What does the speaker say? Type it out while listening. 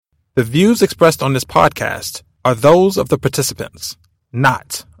The views expressed on this podcast are those of the participants,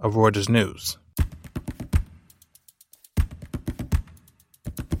 not of Reuters News.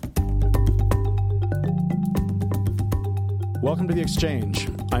 Welcome to The Exchange.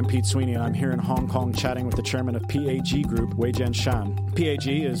 I'm Pete Sweeney, and I'm here in Hong Kong chatting with the chairman of PAG Group, Wei-Jian Shan. PAG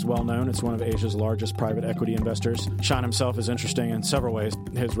is well known. It's one of Asia's largest private equity investors. Shan himself is interesting in several ways.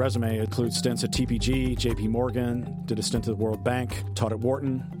 His resume includes stints at TPG, JP Morgan, did a stint at the World Bank, taught at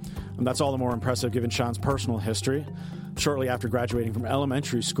Wharton. And that's all the more impressive given Shan's personal history. Shortly after graduating from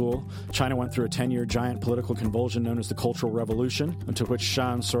elementary school, China went through a 10-year giant political convulsion known as the Cultural Revolution, into which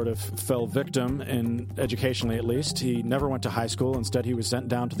Shan sort of fell victim, educationally at least. He never went to high school. Instead, he was sent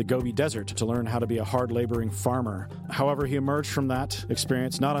down to the Gobi Desert to learn how to be a hard-laboring farmer. However, he emerged from that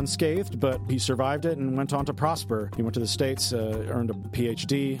experience not unscathed, but he survived it and went on to prosper. He went to the States, earned a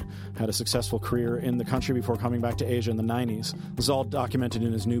PhD, had a successful career in the country before coming back to Asia in the 90s. This is all documented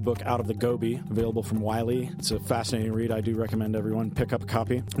in his new book, Out of the Gobi, available from Wiley. It's a fascinating read. I do recommend everyone pick up a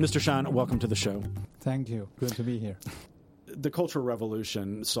copy. Mr. Shan, welcome to the show. Thank you. Good to be here. The Cultural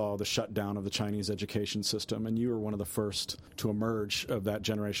Revolution saw the shutdown of the Chinese education system, and you were one of the first to emerge of that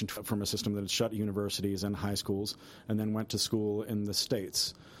generation from a system that had shut universities and high schools and then went to school in the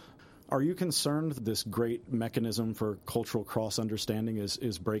States. Are you concerned that this great mechanism for cultural cross-understanding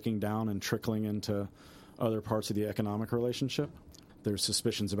is breaking down and trickling into other parts of the economic relationship? There's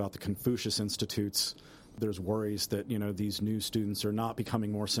suspicions about the Confucius Institutes. There's worries that, these new students are not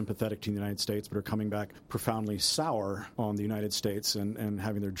becoming more sympathetic to the United States, but are coming back profoundly sour on the United States and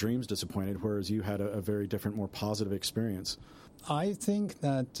having their dreams disappointed, whereas you had a very different, more positive experience. I think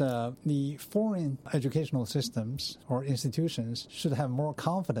that the foreign educational systems or institutions should have more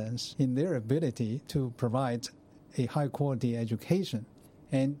confidence in their ability to provide a high-quality education.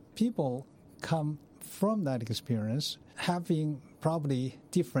 And people come from that experience having probably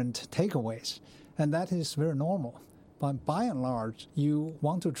different takeaways. And that is very normal. But by and large, you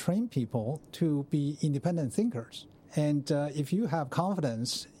want to train people to be independent thinkers. And if you have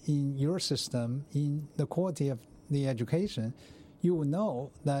confidence in your system, in the quality of the education, you will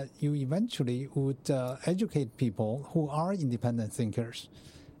know that you eventually would educate people who are independent thinkers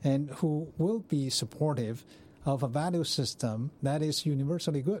and who will be supportive of a value system that is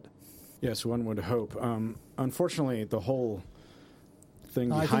universally good. Yes, one would hope. Unfortunately, the whole thing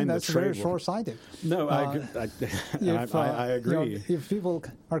behind I think the that's trade very short-sighted. No, I agree. If people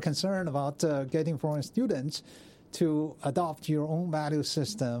are concerned about getting foreign students to adopt your own value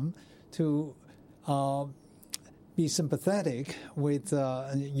system, to be sympathetic with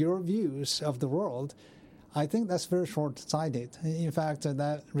your views of the world, I think that's very short-sighted. In fact,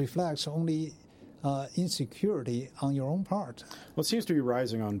 that reflects only insecurity on your own part. Well, it seems to be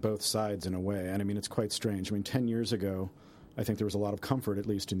rising on both sides in a way, and it's quite strange. 10 years ago, I think there was a lot of comfort, at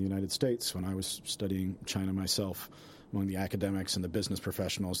least in the United States, when I was studying China myself, among the academics and the business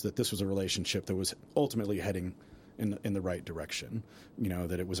professionals, that this was a relationship that was ultimately heading in the right direction.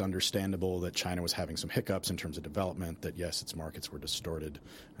 That it was understandable that China was having some hiccups in terms of development, that yes, its markets were distorted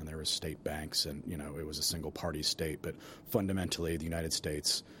and there were state banks and, it was a single-party state. But fundamentally, the United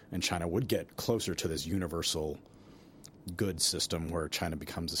States and China would get closer to this universal good system where China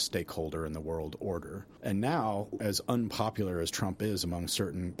becomes a stakeholder in the world order. And now, as unpopular as Trump is among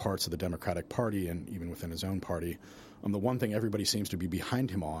certain parts of the Democratic Party and even within his own party, the one thing everybody seems to be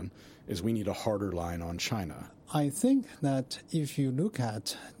behind him on is we need a harder line on China. I think that if you look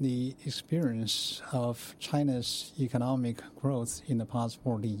at the experience of China's economic growth in the past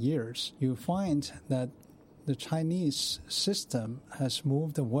 40 years, you find that the Chinese system has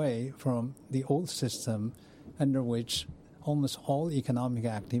moved away from the old system under which almost all economic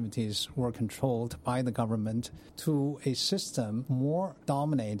activities were controlled by the government to a system more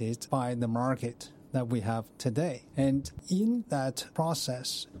dominated by the market that we have today. And in that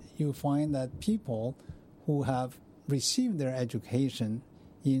process, you find that people who have received their education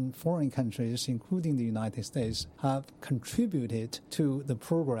in foreign countries, including the United States, have contributed to the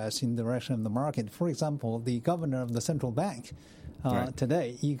progress in the direction of the market. For example, the governor of the central bank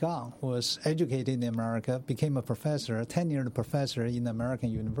today, Yi Gang, was educated in America, became a professor, a tenured professor in American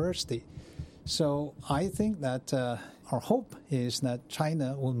university. So I think that our hope is that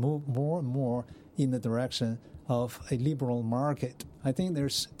China will move more and more in the direction of a liberal market. I think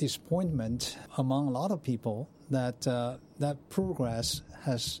there's disappointment among a lot of people that that progress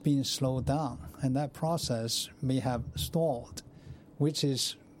has been slowed down, and that process may have stalled, which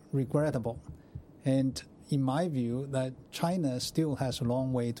is regrettable. And in my view, that China still has a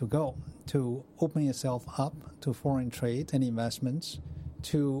long way to go to open itself up to foreign trade and investments,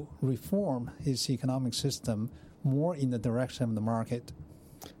 to reform its economic system more in the direction of the market.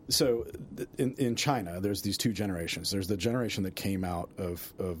 So in China, there's these two generations. There's the generation that came out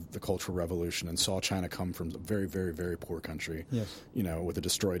of the Cultural Revolution and saw China come from a very, very, very poor country, yes, with a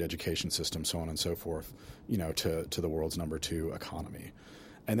destroyed education system, so on and so forth, to the world's number 2 economy.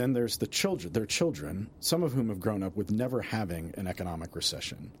 And then there's their children, some of whom have grown up with never having an economic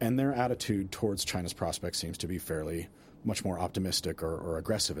recession. And their attitude towards China's prospects seems to be fairly much more optimistic or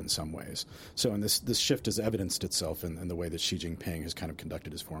aggressive in some ways. So this shift has evidenced itself in the way that Xi Jinping has kind of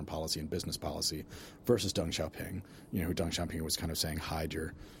conducted his foreign policy and business policy versus Deng Xiaoping, who Deng Xiaoping was kind of saying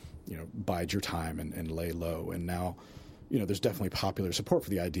bide your time and lay low. And now, there's definitely popular support for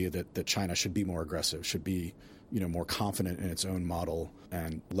the idea that China should be more aggressive, should be more confident in its own model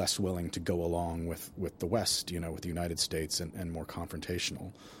and less willing to go along with the West, with the United States and more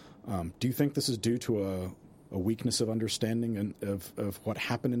confrontational. Do you think this is due to a weakness of understanding of what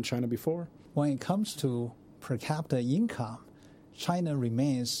happened in China before? When it comes to per capita income, China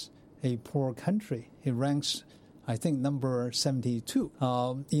remains a poor country. It ranks, I think, number 72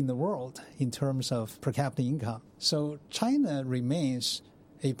 in the world in terms of per capita income. So China remains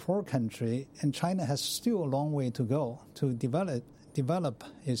a poor country, and China has still a long way to go to develop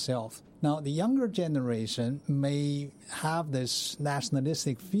itself. Now, the younger generation may have this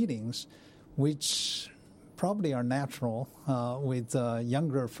nationalistic feelings, which probably are natural with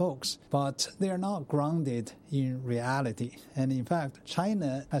younger folks, but they are not grounded in reality. And in fact,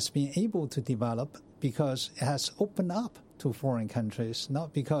 China has been able to develop because it has opened up to foreign countries,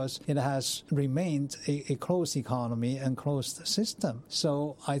 not because it has remained a closed economy and closed system.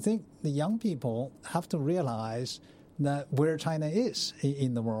 So I think the young people have to realize that where China is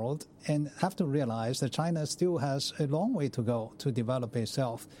in the world and have to realize that China still has a long way to go to develop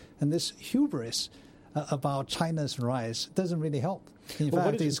itself. And this hubris about China's rise doesn't really help. In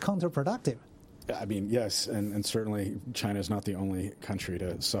fact, it's counterproductive. I mean, yes, and certainly China is not the only country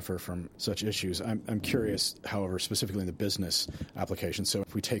to suffer from such issues. I'm curious, however, specifically in the business application. So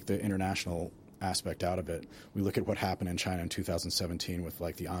if we take the international aspect out of it, we look at what happened in China in 2017 with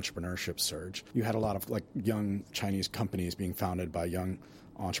the entrepreneurship surge. You had a lot of young Chinese companies being founded by young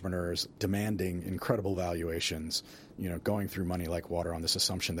entrepreneurs demanding incredible valuations, going through money like water on this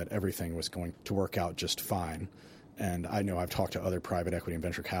assumption that everything was going to work out just fine. And I know I've talked to other private equity and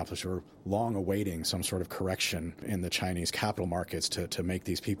venture capitalists who are long awaiting some sort of correction in the Chinese capital markets to make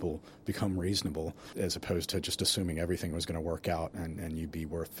these people become reasonable, as opposed to just assuming everything was going to work out and you'd be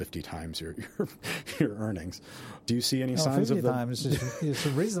worth 50 times your earnings. Do you see any signs 50 of the... times is a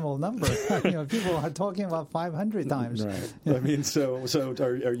reasonal number. People are talking about 500 times. Right. I mean, so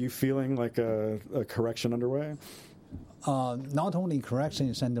are you feeling like a correction underway? Not only correction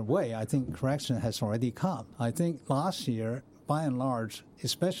is underway, I think correction has already come. I think last year, by and large,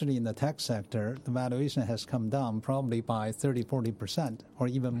 especially in the tech sector, the valuation has come down probably by 30-40% or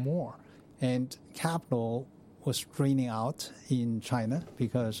even more. And capital was draining out in China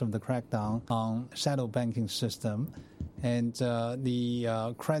because of the crackdown on shadow banking system. And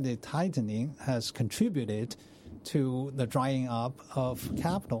the credit tightening has contributed to the drying up of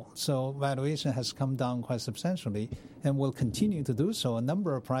capital. So valuation has come down quite substantially and will continue to do so. A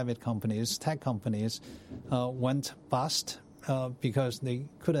number of private companies, tech companies, went bust because they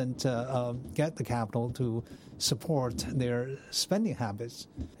couldn't get the capital to support their spending habits.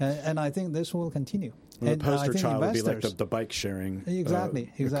 And I think this will continue. Well, the poster child would be like the bike sharing.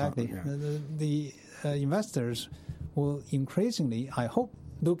 Exactly. Yeah. The investors will increasingly, I hope,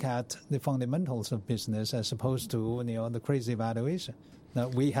 look at the fundamentals of business as opposed to the crazy valuation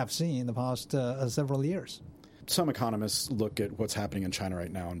that we have seen in the past several years. Some economists look at what's happening in China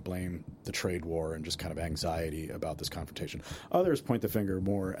right now and blame the trade war and just kind of anxiety about this confrontation. Others point the finger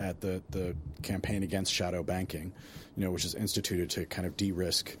more at the campaign against shadow banking, which is instituted to kind of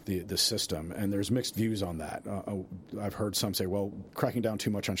de-risk the system. And there's mixed views on that. I've heard some say, well, cracking down too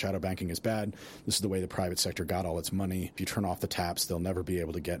much on shadow banking is bad. This is the way the private sector got all its money. If you turn off the taps, they'll never be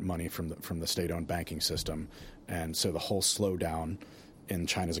able to get money from the state-owned banking system. And so the whole slowdown in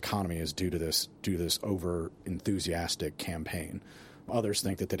China's economy is due to this over-enthusiastic campaign. Others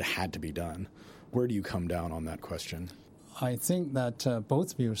think that it had to be done. Where do you come down on that question? I think that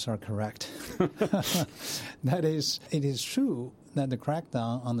both views are correct. That is, it is true that the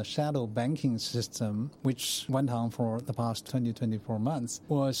crackdown on the shadow banking system, which went on for the past 24 months,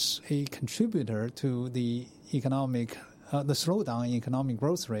 was a contributor to the slowdown in economic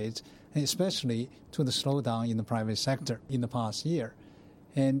growth rates, and especially to the slowdown in the private sector in the past year.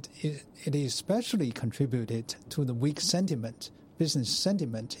 And it especially contributed to the weak business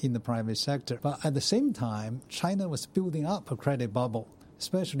sentiment in the private sector. But at the same time, China was building up a credit bubble,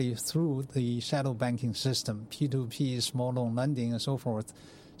 especially through the shadow banking system, P2P, small loan lending, and so forth.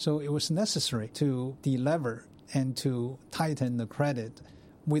 So it was necessary to delever and to tighten the credit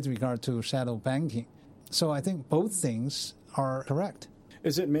with regard to shadow banking. So I think both things are correct.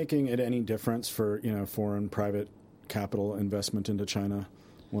 Is it making it any difference for foreign private capital investment into China,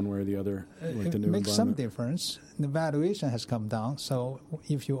 one way or the other? Like the new it makes some environment? difference. The valuation has come down. So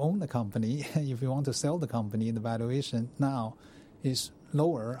if you own the company, if you want to sell the company, the valuation now is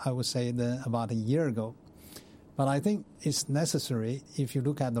lower, I would say, than about a year ago. But I think it's necessary, if you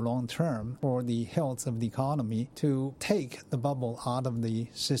look at the long term, for the health of the economy to take the bubble out of the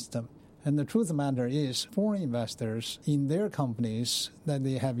system. And the truth of the matter is, foreign investors in their companies that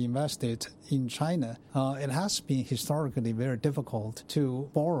they have invested in China, it has been historically very difficult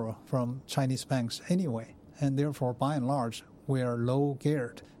to borrow from Chinese banks anyway. And therefore, by and large, we are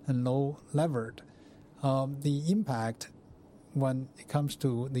low-geared and low-levered. The impact when it comes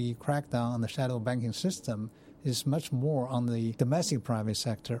to the crackdown on the shadow banking system is much more on the domestic private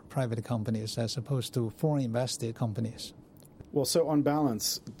sector, private companies, as opposed to foreign invested companies. Well, so on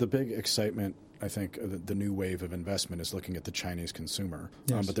balance, the big excitement, I think, the new wave of investment is looking at the Chinese consumer.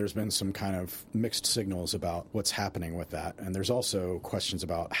 Yes. But there's been some kind of mixed signals about what's happening with that. And there's also questions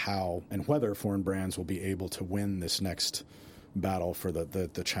about how and whether foreign brands will be able to win this next battle for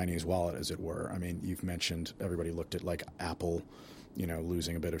the Chinese wallet, as it were. I mean, you've mentioned everybody looked at like Apple,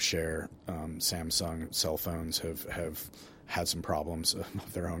 losing a bit of share. Samsung cell phones have had some problems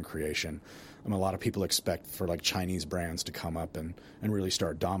of their own creation. A lot of people expect for like Chinese brands to come up and really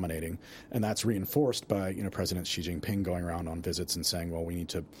start dominating. And that's reinforced by, President Xi Jinping going around on visits and saying, well, we need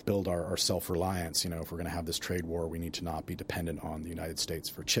to build our self-reliance. If we're going to have this trade war, we need to not be dependent on the United States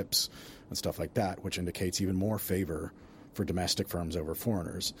for chips and stuff like that, which indicates even more favor for domestic firms over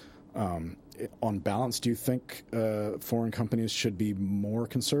foreigners. On balance, do you think foreign companies should be more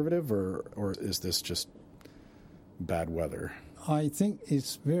conservative, or is this just bad weather? I think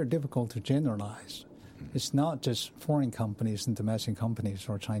it's very difficult to generalize. It's not just foreign companies and domestic companies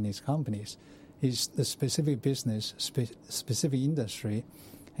or Chinese companies. It's the specific business, specific industry,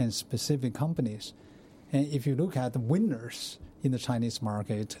 and specific companies. And if you look at the winners in the Chinese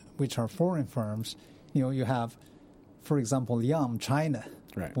market, which are foreign firms, you have, for example, Yum China,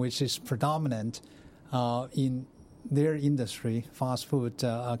 right, which is predominant in their industry, fast food,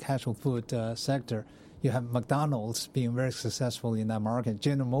 casual food sector. You have McDonald's being very successful in that market.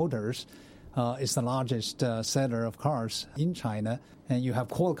 General Motors is the largest seller of cars in China. And you have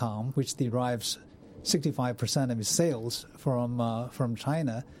Qualcomm, which derives 65% of its sales from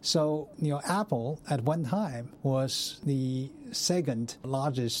China. So, Apple at one time was the second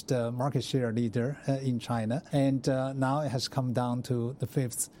largest market share leader in China. And now it has come down to the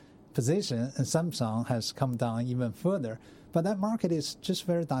fifth position, and Samsung has come down even further. But that market is just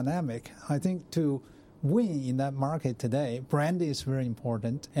very dynamic. I think to win in that market today, brand is very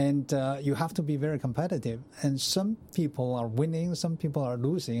important, and you have to be very competitive. And some people are winning, some people are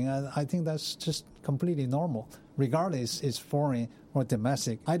losing, and I think that's just completely normal, regardless it's foreign or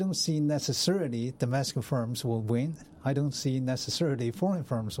domestic. I don't see necessarily domestic firms will win. I don't see necessarily foreign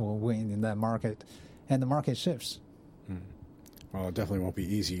firms will win in that market, and the market shifts. Well, it definitely won't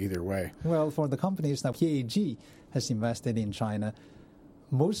be easy either way. Well, for the companies that PAG has invested in China,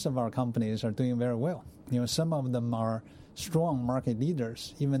 most of our companies are doing very well. Some of them are strong market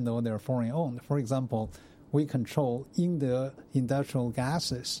leaders, even though they're foreign-owned. For example, we control Yingde Industrial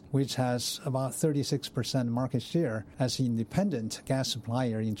Gases, which has about 36% market share as an independent gas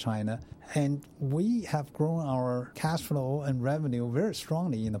supplier in China. And we have grown our cash flow and revenue very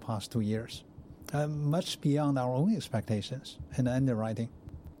strongly in the past 2 years, much beyond our own expectations and underwriting.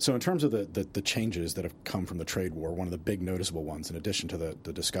 So in terms of the changes that have come from the trade war, one of the big noticeable ones, in addition to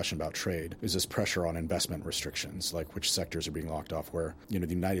the discussion about trade, is this pressure on investment restrictions, like which sectors are being locked off, where, the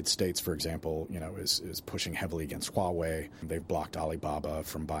United States, for example, is pushing heavily against Huawei. They've blocked Alibaba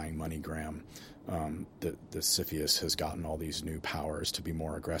from buying MoneyGram. The CFIUS has gotten all these new powers to be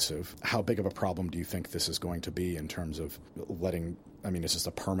more aggressive. How big of a problem do you think this is going to be in terms of is this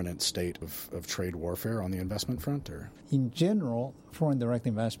a permanent state of trade warfare on the investment front? Or? In general, foreign direct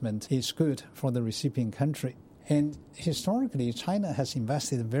investment is good for the recipient country. And historically, China has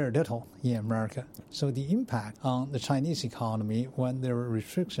invested very little in America. So the impact on the Chinese economy when there are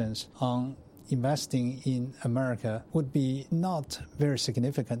restrictions on investing in America would be not very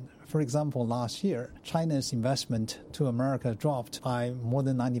significant. For example, last year, China's investment to America dropped by more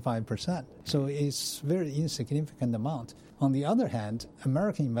than 95%. So it's a very insignificant amount. On the other hand,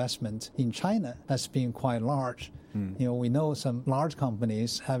 American investment in China has been quite large. We know some large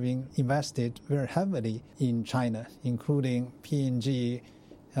companies having invested very heavily in China, including P&G,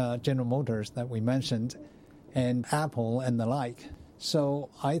 General Motors that we mentioned, and Apple and the like. So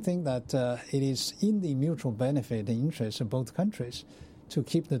I think that it is in the mutual benefit and interest of both countries to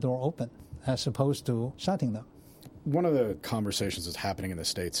keep the door open as opposed to shutting them. One of the conversations that's happening in the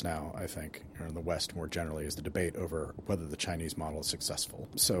States now, I think, or in the West more generally, is the debate over whether the Chinese model is successful.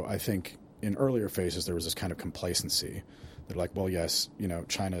 So I think in earlier phases there was this kind of complacency. They're like, well, yes,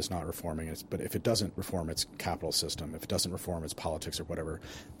 China is not reforming, but if it doesn't reform its capital system, if it doesn't reform its politics or whatever,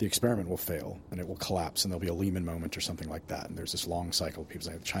 the experiment will fail and it will collapse and there'll be a Lehman moment or something like that. And there's this long cycle of people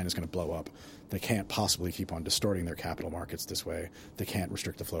saying China's going to blow up. They can't possibly keep on distorting their capital markets this way. They can't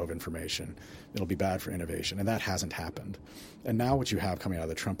restrict the flow of information. It'll be bad for innovation. And that hasn't happened. And now what you have coming out of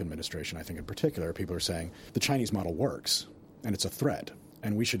the Trump administration, I think in particular, people are saying the Chinese model works and it's a threat.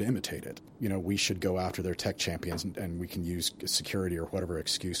 And we should imitate it. We should go after their tech champions and we can use security or whatever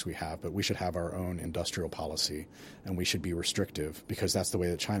excuse we have, but we should have our own industrial policy and we should be restrictive because that's the way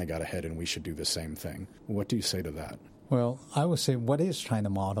that China got ahead and we should do the same thing. What do you say to that? Well, I would say, what is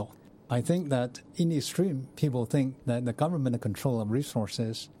China model? I think that in the extreme, people think that the government control of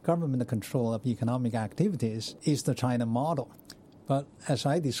resources, government control of economic activities is the China model. But as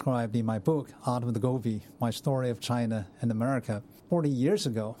I described in my book, Out of the Gobi, My Story of China and America, 40 years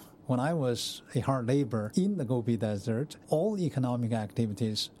ago, when I was a hard laborer in the Gobi Desert, all economic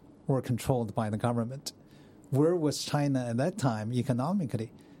activities were controlled by the government. Where was China at that time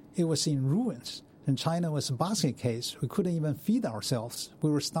economically? It was in ruins. And China was a basket case. We couldn't even feed ourselves.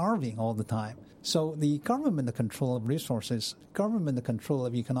 We were starving all the time. So the government control of resources, government control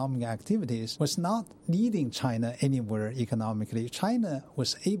of economic activities was not leading China anywhere economically. China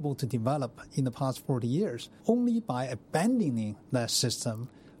was able to develop in the past 40 years only by abandoning that system,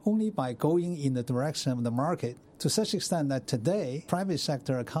 only by going in the direction of the market, to such extent that today, private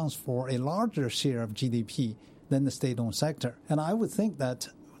sector accounts for a larger share of GDP than the state-owned sector. And I would think that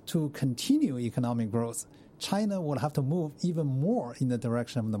to continue economic growth, China would have to move even more in the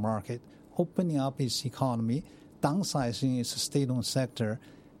direction of the market, opening up its economy, downsizing its state-owned sector,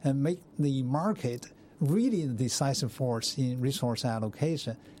 and make the market really the decisive force in resource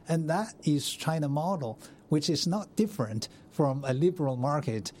allocation. And that is China model, which is not different from a liberal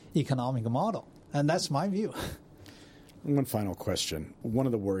market economic model. And that's my view. One final question. One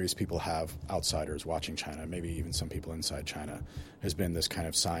of the worries people have, outsiders watching China, maybe even some people inside China, has been this kind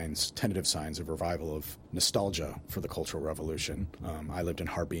of tentative signs of revival of nostalgia for the Cultural Revolution. I lived in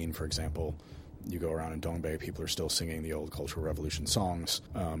Harbin, for example. You go around in Dongbei, people are still singing the old Cultural Revolution songs.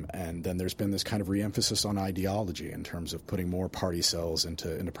 And then there's been this kind of re-emphasis on ideology in terms of putting more party cells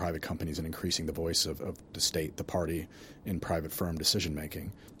into private companies and increasing the voice of the state, the party, in private firm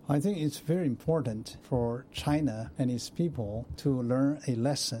decision-making. I think it's very important for China and its people to learn a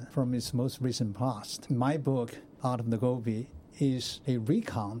lesson from its most recent past. My book, Out of the Gobi, is a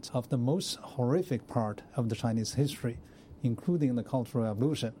recount of the most horrific part of the Chinese history, including the Cultural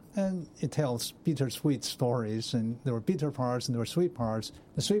Revolution. And it tells bittersweet stories, and there were bitter parts and there were sweet parts.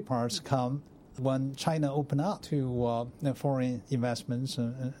 The sweet parts come when China opened up to foreign investments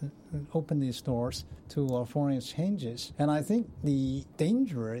and opened these doors to foreign exchanges. And I think the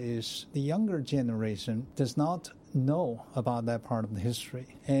danger is the younger generation does not know about that part of the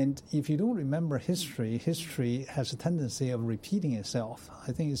history. And if you don't remember history, history has a tendency of repeating itself.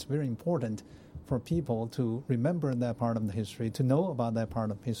 I think it's very important for people to remember that part of the history, to know about that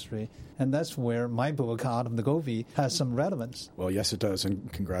part of history. And that's where my book, Out of the Gobi, has some relevance. Well, yes, it does.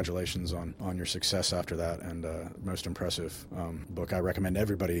 And congratulations on your success after that. And most impressive book. I recommend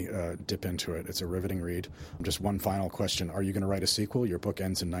everybody dip into it. It's a riveting read. Just one final question. Are you going to write a sequel? Your book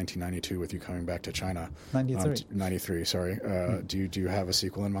ends in 1992 with you coming back to China. 93, sorry. Do you have a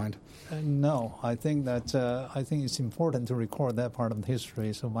sequel in mind? No. I think it's important to record that part of the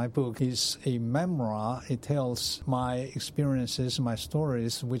history. So my book is a memoir. It tells my experiences, my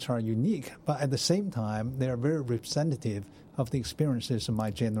stories, which are unique, but at the same time, they are very representative of the experiences of my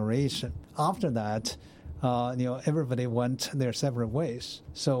generation. After that, everybody went their separate ways.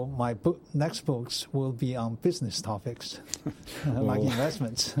 So my next books will be on business topics, like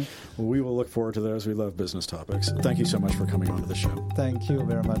investments. Well, we will look forward to those. We love business topics. Thank you so much for coming on to the show. Thank you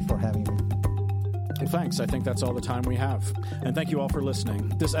very much for having me. Well, thanks. I think that's all the time we have. And thank you all for listening.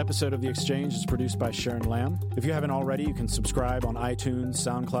 This episode of The Exchange is produced by Sharon Lamb. If you haven't already, you can subscribe on iTunes,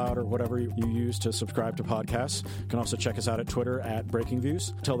 SoundCloud, or whatever you use to subscribe to podcasts. You can also check us out at Twitter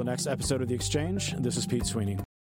 @BreakingViews. Until the next episode of The Exchange, this is Pete Sweeney.